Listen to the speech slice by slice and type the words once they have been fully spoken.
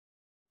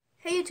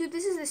Hey YouTube,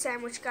 this is The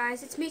Sandwich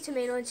Guys. It's me,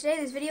 Tomato, and today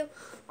in this video,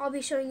 I'll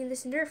be showing you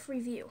this Nerf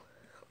review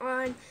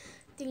on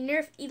the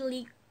Nerf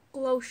Elite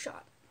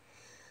GlowShot.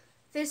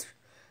 This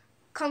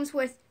comes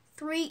with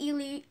 3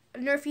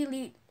 Nerf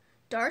Elite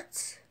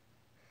darts,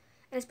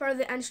 and it's part of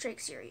the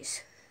Unstrike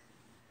series.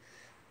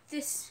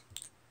 This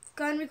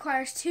gun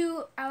requires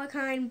 2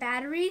 alkaline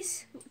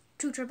batteries,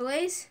 2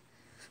 AAAs.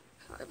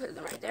 I'll put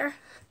them right there.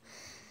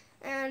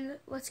 And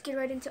let's get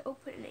right into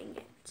opening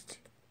it.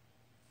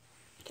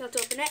 Okay, let's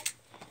open it.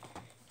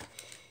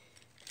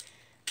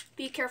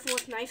 Be careful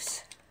with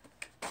knives.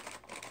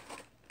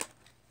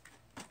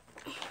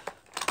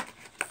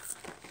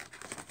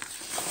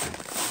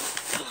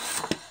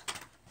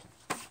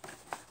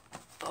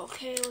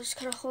 Okay, we'll just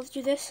kind of hold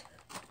through this.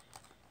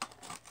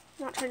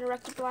 Not trying to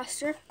wreck the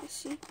blaster. Let's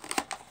see.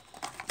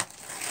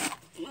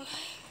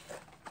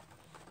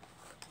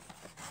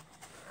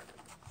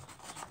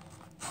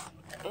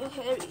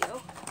 Okay, there we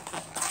go.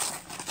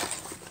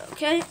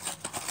 Okay.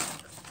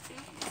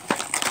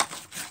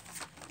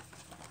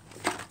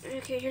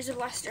 Okay, here's the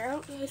blaster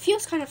out. It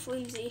feels kind of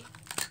flimsy,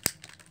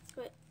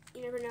 but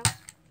you never know.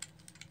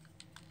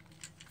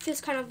 It feels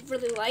kind of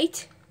really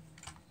light.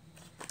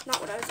 Not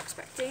what I was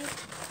expecting.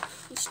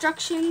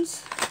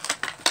 Instructions.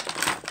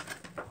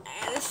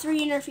 And the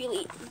 3 Nerf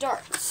Elite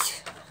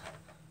darts.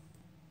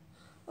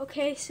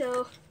 Okay,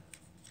 so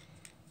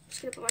I'm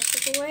just going to put my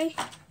stuff away.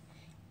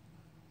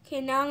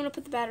 Okay, now I'm going to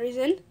put the batteries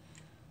in.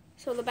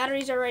 So the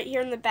batteries are right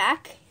here in the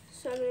back.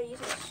 So I'm going to use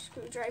a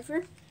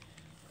screwdriver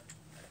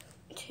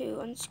to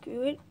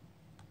unscrew it.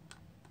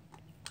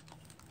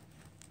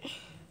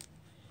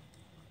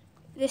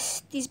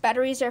 These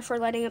batteries are for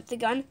lighting up the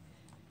gun.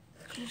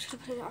 I'm just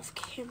gonna put it off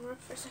camera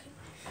for a second.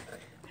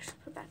 I should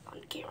put it back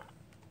on camera.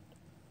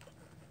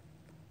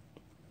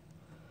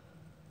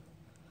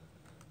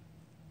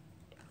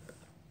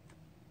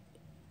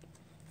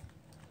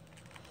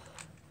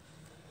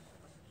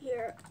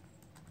 Here,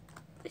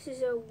 this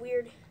is a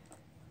weird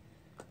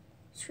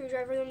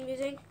screwdriver that I'm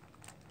using.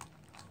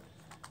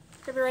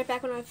 I'll be right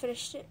back when I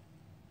finished it.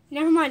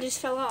 Never mind, it just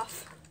fell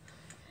off.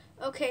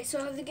 Okay, so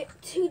I have to get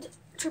 2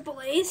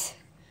 AAAs.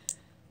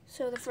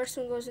 So the first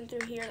one goes in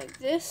through here like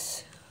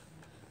this.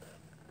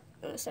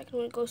 And the second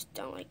one goes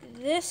down like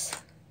this.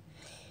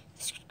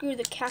 Screw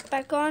the cap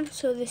back on.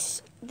 So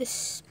this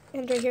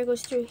end right here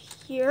goes through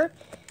here.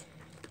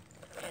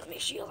 And make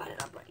sure you line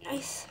it up right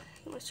nice.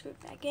 You want to screw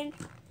it back in.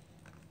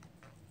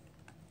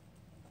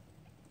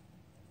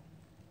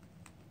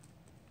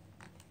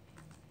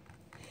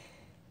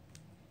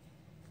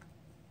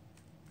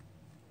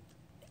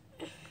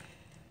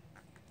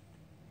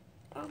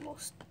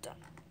 Almost done.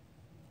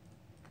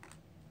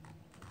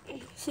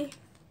 See?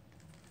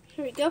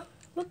 Here we go.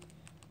 Whoop.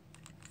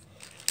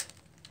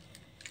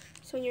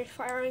 So when you're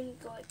firing,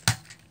 go like,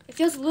 it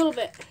feels a little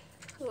bit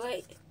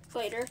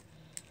lighter.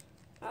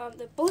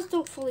 The bullets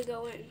don't fully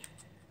go in.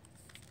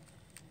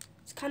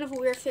 It's kind of a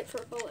weird fit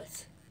for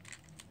bullets.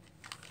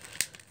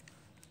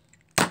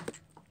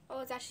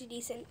 Oh, it's actually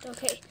decent.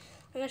 Okay,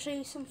 I'm going to show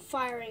you some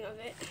firing of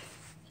it.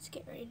 Let's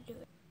get ready to do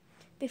it.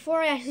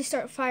 Before I actually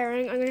start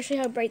firing, I'm going to show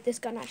you how bright this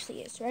gun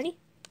actually is. Ready?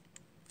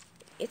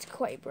 It's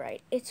quite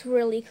bright. It's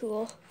really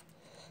cool.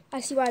 I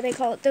see why they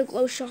call it the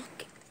GlowShot.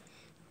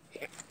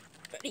 Here,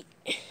 ready?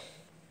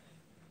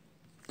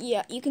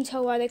 Yeah, you can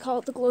tell why they call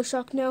it the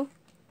GlowShot now.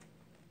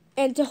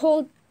 And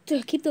to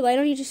keep the light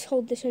on, you just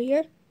hold this right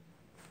here.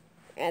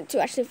 And to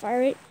actually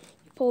fire it,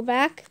 you pull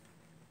back.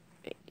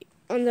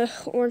 On the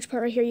orange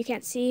part right here, you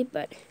can't see,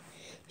 but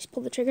just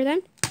pull the trigger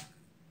then.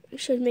 It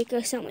should make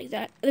a sound like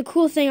that. The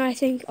cool thing, I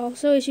think,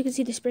 also, is you can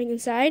see the spring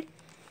inside.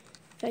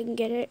 If I can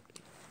get it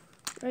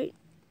right.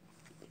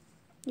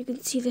 You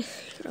can see the,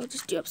 I'll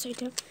just do upside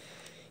down.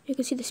 You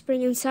can see the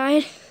spring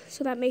inside,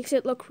 so that makes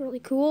it look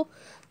really cool.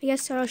 I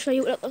guess I'll show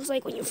you what it looks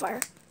like when you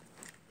fire.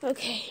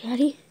 Okay,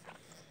 ready?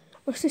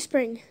 Where's the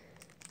spring?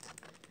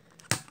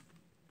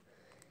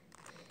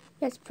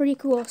 Yeah, it's pretty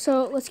cool.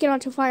 So let's get on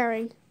to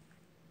firing.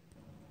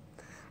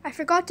 I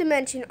forgot to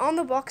mention, on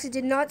the box it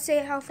did not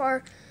say how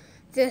far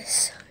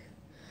this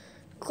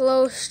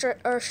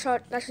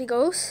GlowShot actually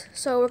goes,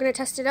 so we're going to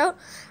test it out.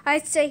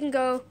 I'd say it can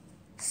go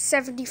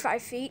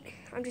 75 feet.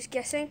 I'm just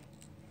guessing.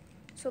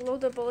 So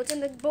load the bullets,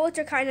 and the bullets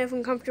are kind of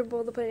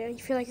uncomfortable to put in. You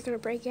feel like you're going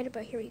to break it,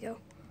 but here we go.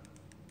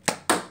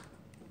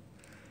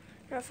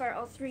 I'll fire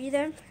all 3 of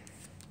them.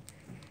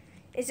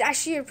 It's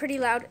actually a pretty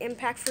loud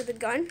impact for the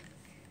gun,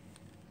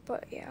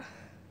 but yeah.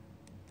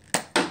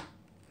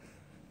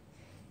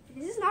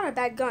 This is not a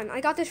bad gun. I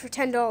got this for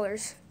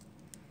 $10.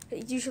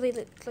 It's usually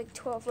like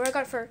 12, or I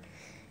got it for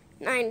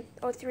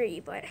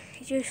 $9.03, but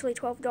it's usually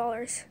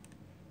 $12.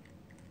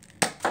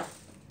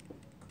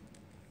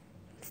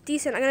 It's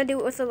decent. I'm gonna do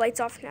it with the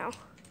lights off now.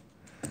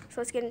 So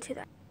let's get into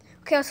that.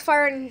 Okay, I was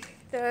firing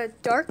the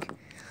dark.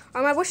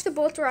 I wish the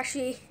bullets were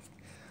actually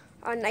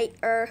night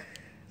or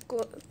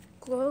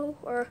glow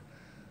or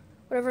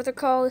whatever they're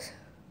called.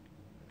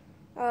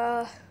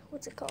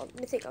 What's it called?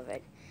 Let me think of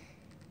it.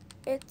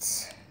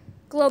 It's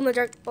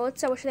glow-in-the-dark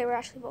bullets. I wish they were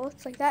actually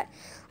bullets like that.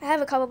 I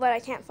have a couple, but I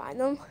can't find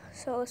them.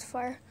 So let's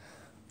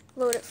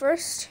load it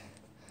first.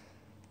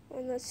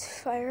 And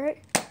let's fire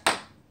it.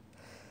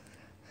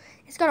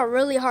 It's got a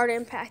really hard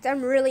impact.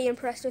 I'm really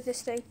impressed with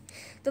this thing.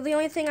 The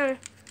only thing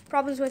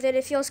problems with it,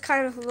 it feels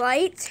kind of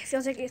light. It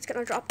feels like it's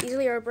gonna drop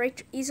easily or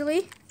break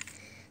easily.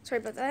 Sorry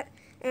about that.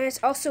 And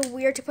it's also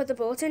weird to put the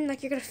bullet in.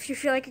 Like you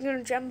feel like you're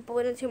gonna jam the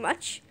bullet in too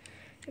much,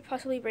 you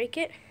possibly break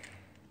it.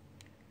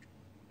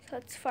 So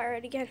let's fire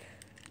it again.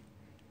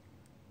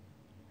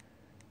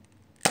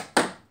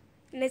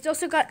 And it's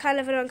also got kind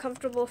of an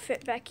uncomfortable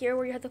fit back here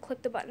where you have to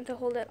click the button to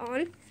hold it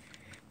on.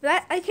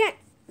 That I can't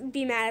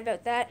be mad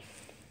about that,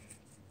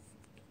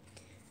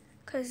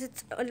 because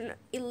it's an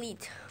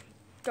elite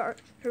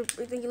dart or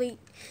an elite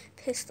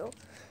pistol.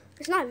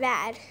 It's not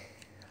bad.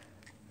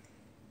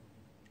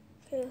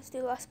 Okay, let's do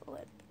the last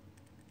bullet.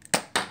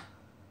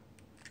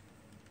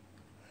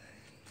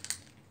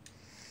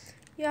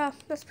 Yeah,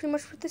 that's pretty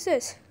much what this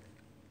is.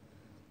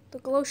 The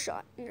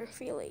GlowShot Nerf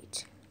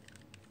Elite.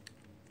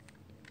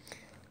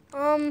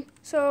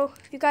 So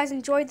if you guys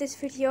enjoyed this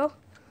video,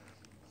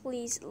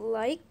 please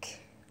like,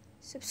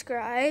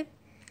 subscribe,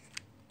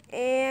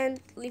 and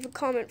leave a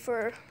comment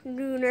for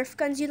new Nerf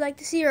guns you'd like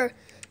to see or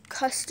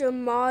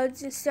custom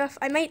mods and stuff.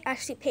 I might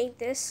actually paint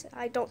this.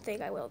 I don't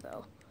think I will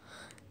though.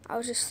 I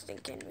was just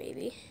thinking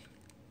maybe.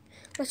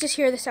 Let's just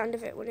hear the sound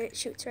of it when it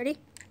shoots. Ready?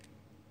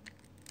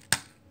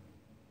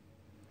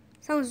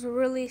 Sounds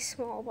really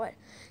small, but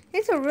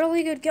it's a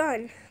really good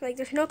gun. Like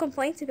there's no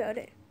complaints about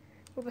it.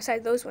 Well,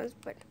 besides those ones,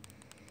 but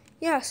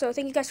yeah, so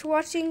thank you guys for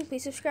watching.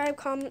 Please subscribe,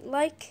 comment,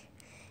 like.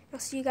 I'll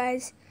see you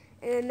guys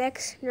in the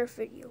next Nerf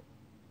video.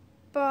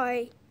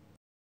 Bye.